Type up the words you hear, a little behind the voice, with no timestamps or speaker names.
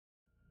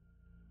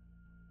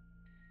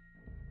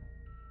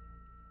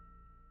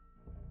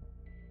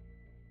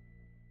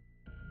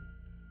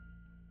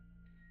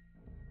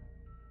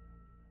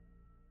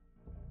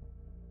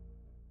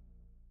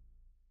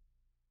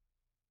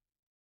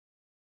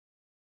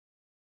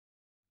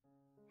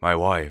My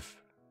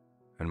wife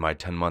and my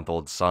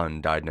 10-month-old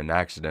son died in an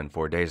accident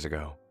 4 days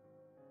ago.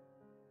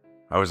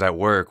 I was at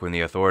work when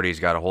the authorities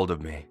got a hold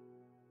of me.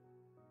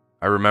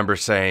 I remember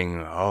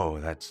saying, "Oh,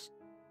 that's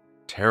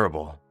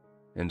terrible,"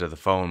 into the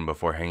phone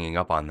before hanging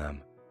up on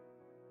them.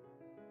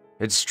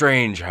 It's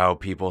strange how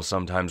people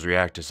sometimes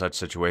react to such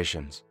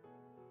situations.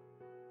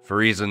 For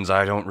reasons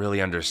I don't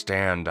really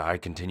understand, I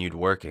continued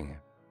working.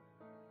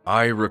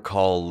 I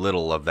recall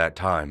little of that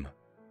time.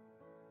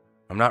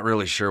 I'm not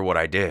really sure what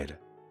I did,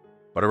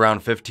 but around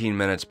 15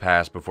 minutes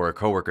passed before a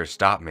coworker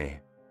stopped me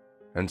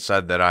and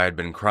said that I had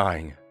been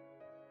crying.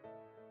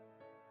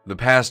 The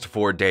past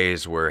 4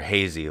 days were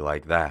hazy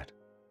like that.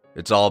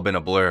 It's all been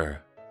a blur.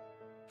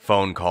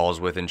 Phone calls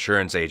with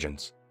insurance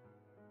agents,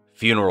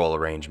 funeral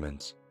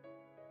arrangements,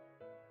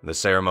 the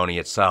ceremony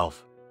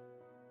itself.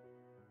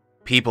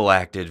 People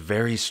acted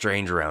very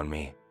strange around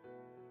me,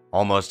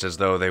 almost as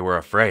though they were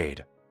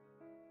afraid.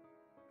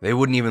 They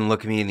wouldn't even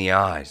look me in the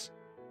eyes,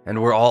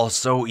 and were all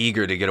so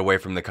eager to get away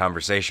from the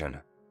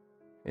conversation.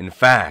 In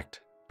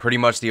fact, pretty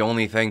much the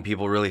only thing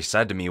people really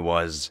said to me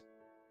was,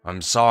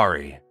 "I'm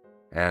sorry,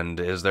 and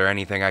is there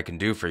anything I can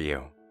do for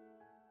you?"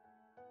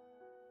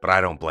 But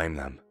I don't blame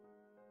them.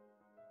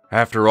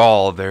 After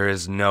all, there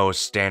is no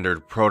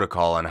standard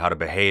protocol on how to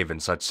behave in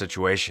such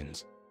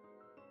situations.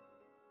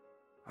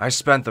 I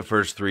spent the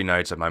first 3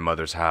 nights at my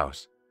mother's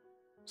house,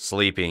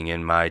 sleeping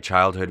in my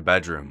childhood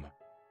bedroom.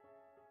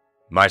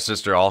 My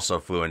sister also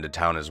flew into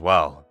town as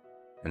well,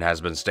 and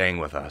has been staying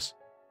with us.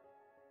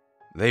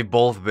 They've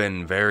both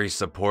been very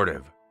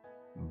supportive,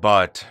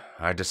 but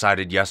I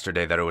decided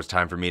yesterday that it was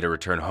time for me to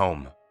return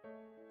home.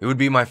 It would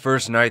be my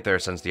first night there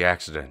since the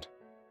accident.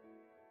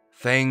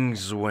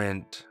 Things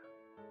went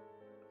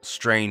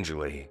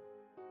strangely.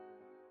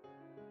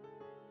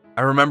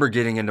 I remember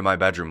getting into my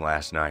bedroom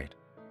last night.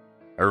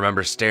 I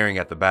remember staring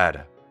at the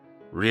bed,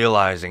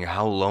 realizing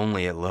how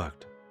lonely it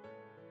looked.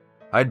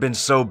 I'd been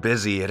so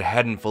busy it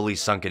hadn't fully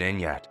sunken in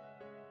yet.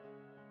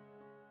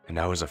 And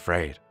I was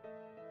afraid.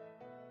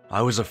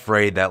 I was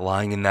afraid that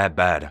lying in that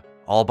bed,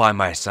 all by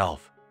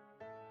myself,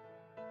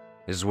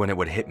 is when it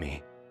would hit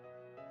me.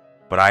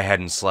 But I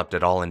hadn't slept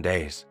at all in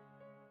days.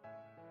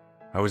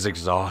 I was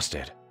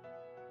exhausted,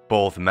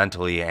 both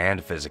mentally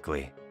and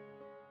physically.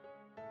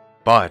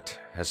 But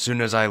as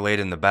soon as I laid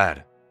in the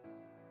bed,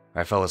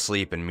 I fell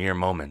asleep in mere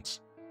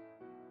moments.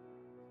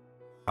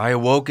 I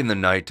awoke in the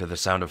night to the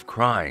sound of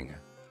crying.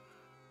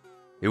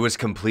 It was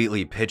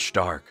completely pitch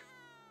dark.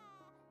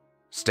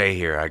 "Stay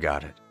here, I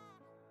got it,"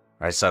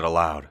 I said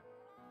aloud.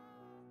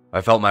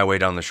 I felt my way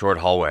down the short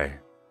hallway.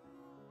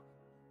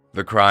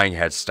 The crying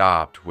had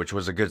stopped, which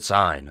was a good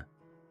sign,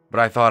 but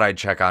I thought I'd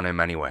check on him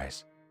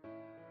anyways.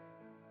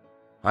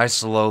 I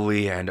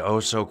slowly and oh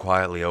so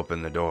quietly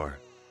opened the door.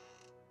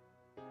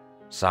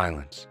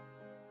 Silence.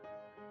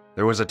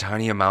 There was a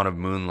tiny amount of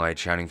moonlight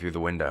shining through the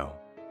window.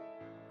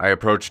 I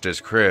approached his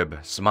crib,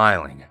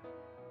 smiling.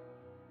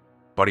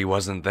 But he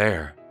wasn't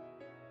there.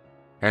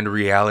 And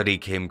reality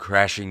came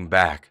crashing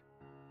back.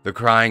 The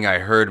crying I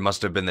heard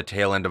must have been the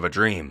tail end of a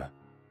dream.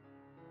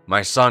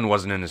 My son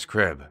wasn't in his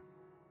crib.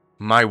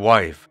 My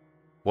wife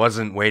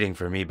wasn't waiting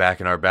for me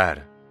back in our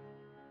bed.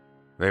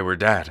 They were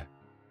dead.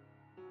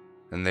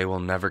 And they will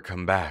never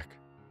come back.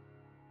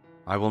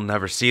 I will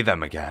never see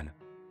them again.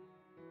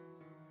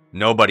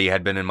 Nobody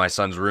had been in my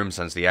son's room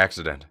since the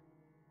accident.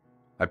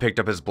 I picked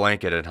up his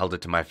blanket and held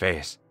it to my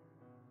face.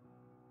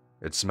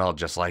 It smelled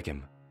just like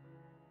him.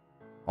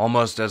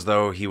 Almost as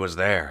though he was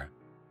there.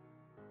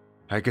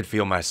 I could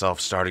feel myself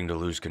starting to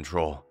lose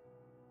control.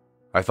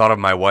 I thought of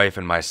my wife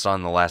and my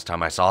son the last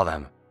time I saw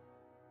them.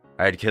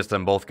 I had kissed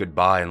them both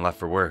goodbye and left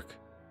for work.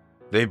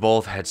 They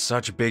both had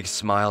such big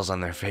smiles on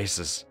their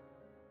faces.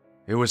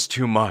 It was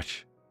too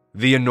much.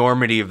 The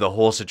enormity of the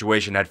whole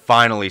situation had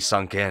finally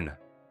sunk in.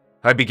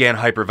 I began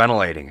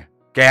hyperventilating,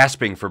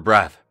 gasping for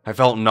breath. I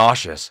felt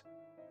nauseous.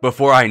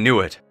 Before I knew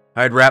it,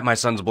 I had wrapped my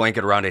son's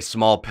blanket around a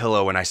small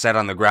pillow and I sat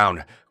on the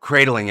ground,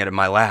 cradling it in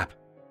my lap.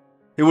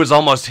 It was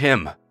almost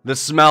him, the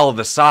smell,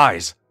 the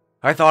size.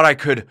 I thought I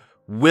could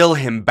will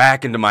him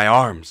back into my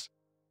arms.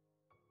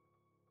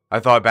 I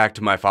thought back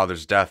to my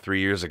father's death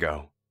 3 years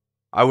ago.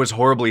 I was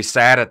horribly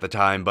sad at the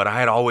time, but I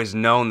had always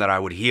known that I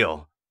would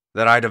heal,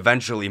 that I'd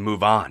eventually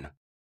move on.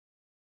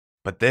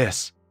 But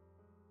this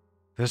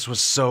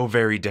was so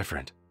very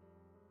different.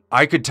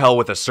 I could tell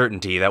with a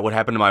certainty that what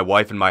happened to my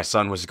wife and my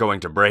son was going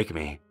to break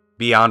me,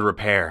 beyond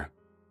repair.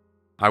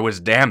 I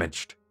was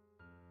damaged.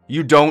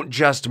 You don't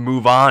just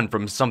move on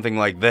from something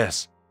like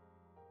this.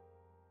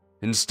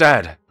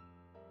 Instead,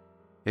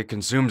 it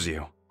consumes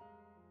you.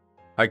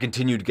 I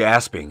continued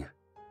gasping,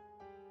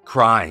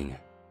 crying.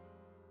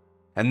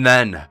 And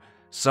then,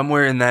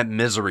 somewhere in that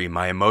misery,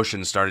 my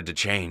emotions started to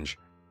change.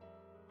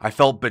 I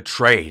felt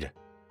betrayed.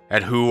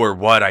 At who or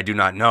what, I do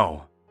not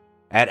know.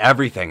 At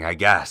everything, I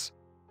guess.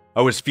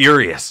 I was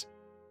furious.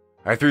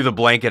 I threw the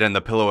blanket and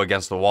the pillow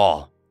against the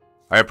wall.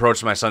 I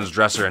approached my son's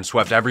dresser and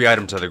swept every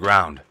item to the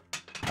ground.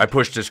 I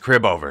pushed his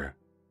crib over.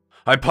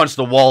 I punched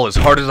the wall as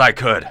hard as I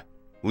could,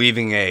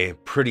 leaving a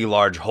pretty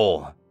large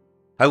hole.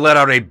 I let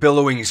out a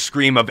billowing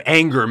scream of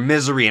anger,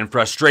 misery, and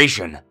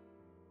frustration.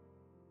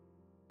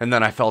 And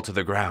then I fell to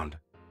the ground,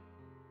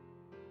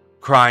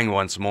 crying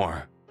once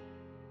more,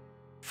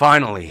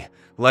 finally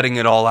letting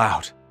it all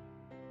out.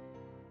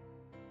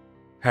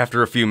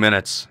 After a few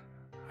minutes,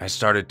 I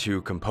started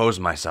to compose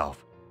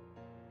myself.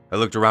 I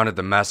looked around at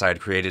the mess I had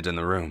created in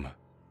the room.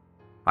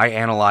 I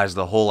analyzed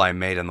the hole I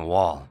made in the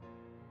wall,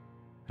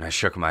 and I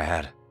shook my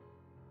head.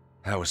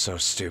 That was so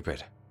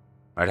stupid.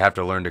 I'd have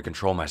to learn to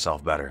control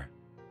myself better.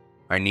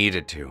 I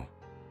needed to.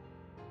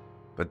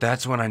 But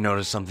that's when I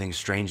noticed something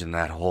strange in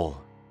that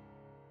hole.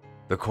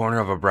 The corner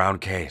of a brown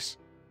case.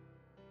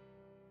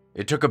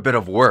 It took a bit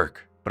of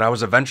work, but I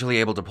was eventually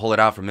able to pull it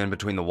out from in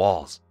between the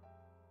walls.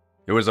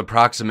 It was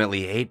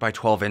approximately 8 by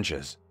 12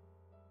 inches,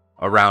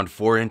 around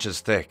 4 inches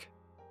thick.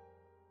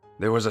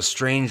 There was a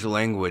strange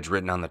language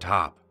written on the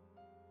top.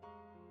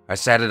 I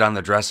sat it on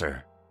the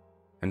dresser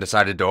and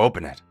decided to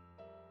open it.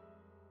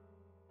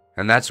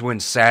 And that's when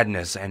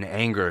sadness and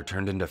anger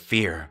turned into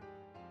fear.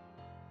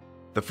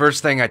 The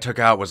first thing I took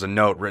out was a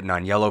note written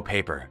on yellow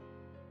paper.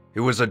 It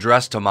was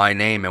addressed to my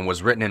name and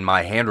was written in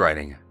my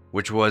handwriting,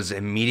 which was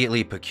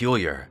immediately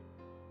peculiar.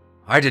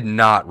 I did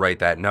not write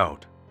that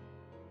note,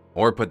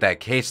 or put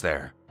that case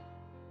there.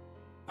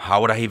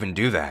 How would I even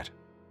do that?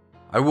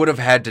 I would have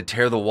had to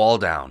tear the wall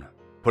down,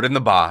 put in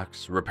the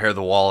box, repair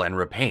the wall, and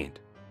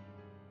repaint.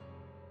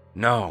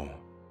 No.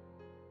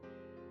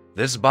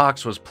 This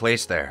box was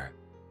placed there,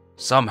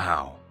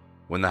 somehow,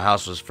 when the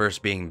house was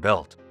first being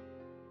built,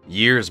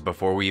 years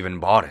before we even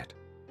bought it.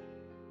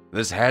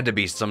 This had to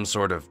be some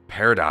sort of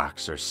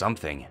paradox or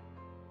something.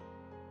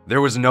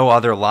 There was no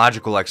other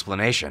logical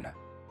explanation.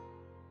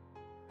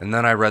 And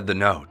then I read the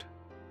note.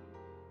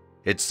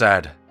 It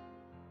said,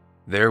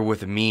 "They're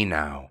with me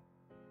now.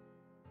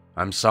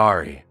 I'm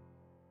sorry.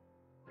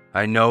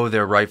 I know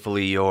they're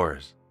rightfully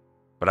yours,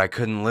 but I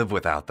couldn't live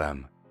without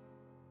them.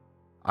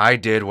 I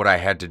did what I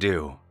had to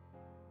do.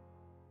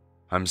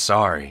 I'm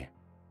sorry.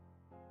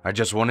 I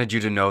just wanted you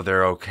to know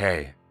they're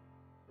okay.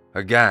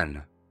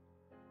 Again,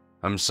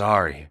 I'm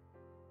sorry.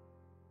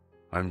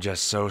 I'm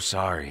just so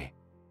sorry."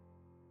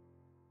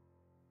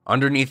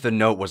 Underneath the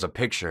note was a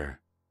picture.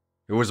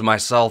 It was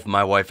myself,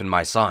 my wife, and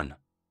my son,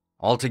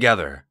 all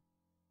together,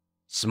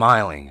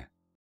 smiling.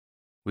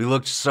 We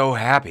looked so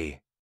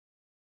happy.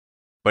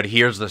 But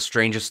here's the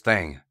strangest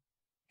thing.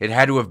 It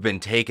had to have been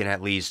taken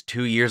at least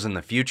 2 years in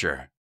the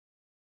future.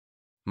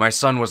 My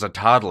son was a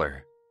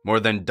toddler,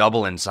 more than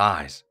double in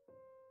size.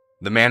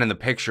 The man in the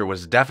picture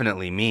was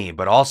definitely me,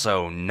 but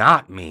also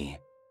not me.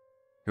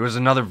 It was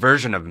another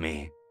version of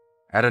me,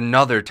 at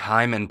another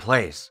time and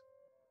place.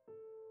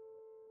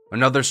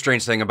 Another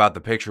strange thing about the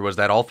picture was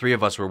that all 3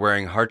 of us were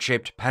wearing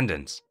heart-shaped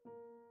pendants.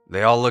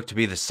 They all looked to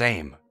be the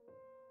same.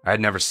 I had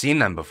never seen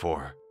them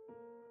before.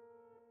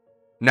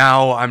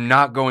 Now, I'm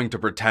not going to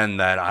pretend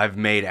that I've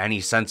made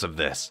any sense of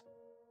this.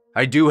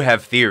 I do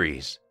have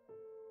theories.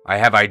 I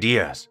have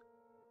ideas.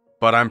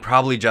 But I'm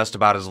probably just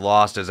about as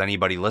lost as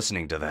anybody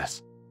listening to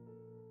this.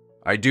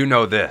 I do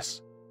know this.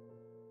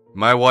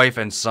 My wife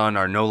and son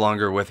are no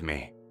longer with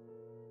me.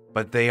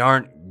 But they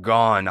aren't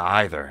gone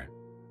either.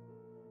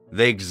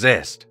 They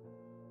exist.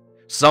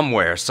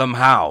 Somewhere,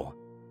 somehow.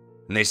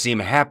 And they seem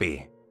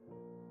happy.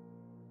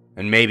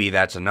 And maybe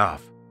that's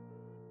enough.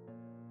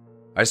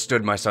 I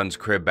stood my son's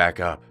crib back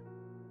up.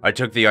 I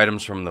took the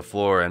items from the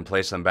floor and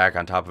placed them back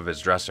on top of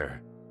his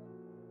dresser.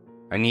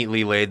 I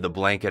neatly laid the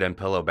blanket and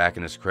pillow back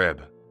in his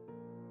crib.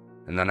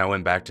 And then I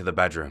went back to the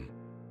bedroom.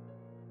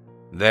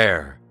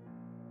 There,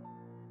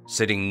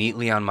 sitting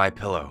neatly on my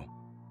pillow,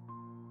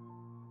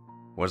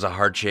 was a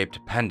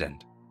heart-shaped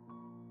pendant.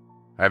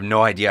 I have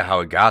no idea how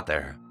it got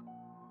there.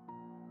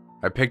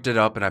 I picked it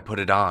up and I put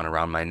it on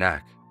around my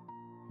neck.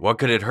 What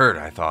could it hurt,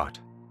 I thought,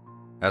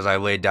 as I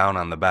laid down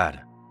on the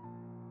bed.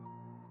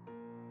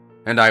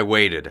 And I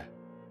waited,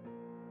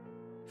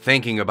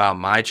 thinking about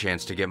my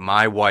chance to get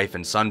my wife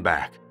and son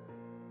back.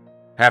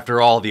 After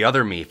all, the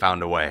other me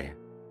found a way.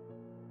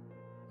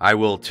 I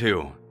will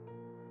too.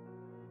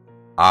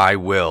 I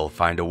will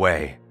find a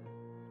way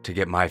to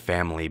get my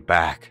family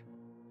back.